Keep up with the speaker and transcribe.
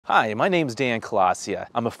Hi, my name's Dan Colasia.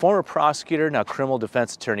 I'm a former prosecutor, now criminal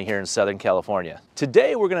defense attorney here in Southern California.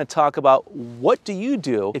 Today we're going to talk about what do you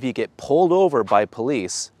do if you get pulled over by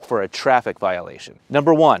police for a traffic violation.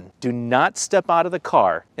 Number one, do not step out of the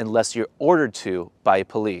car unless you're ordered to by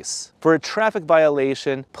police. For a traffic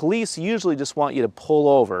violation, police usually just want you to pull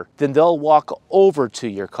over, then they'll walk over to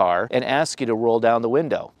your car and ask you to roll down the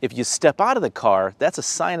window. If you step out of the car, that's a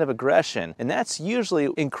sign of aggression, and that's usually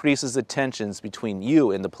increases the tensions between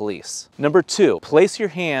you and the police. Number two, place your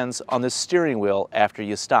hands on the steering wheel after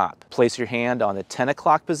you stop. Place your hand on the 10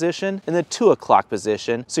 o'clock position and the 2 o'clock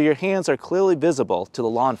position so your hands are clearly visible to the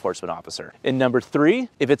law enforcement officer. And number three,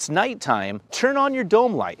 if it's nighttime, turn on your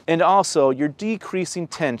dome light. And also, you're decreasing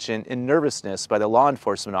tension and nervousness by the law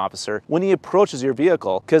enforcement officer when he approaches your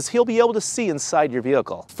vehicle because he'll be able to see inside your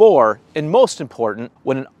vehicle. Four, and most important,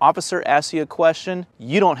 when an officer asks you a question,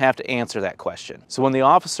 you don't have to answer that question. So when the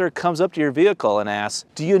officer comes up to your vehicle and asks,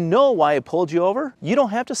 "Do you know why I pulled you over?" you don't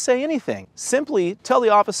have to say anything. Simply tell the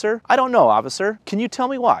officer, "I don't know, officer. Can you tell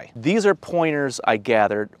me why?" These are pointers I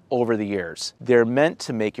gathered over the years. They're meant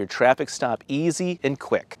to make your traffic stop easy and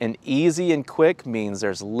quick. And easy and quick means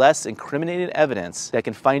there's less incriminating evidence that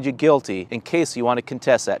can find you guilty in case you want to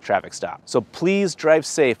contest that traffic stop. So please drive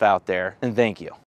safe out there, and thank you.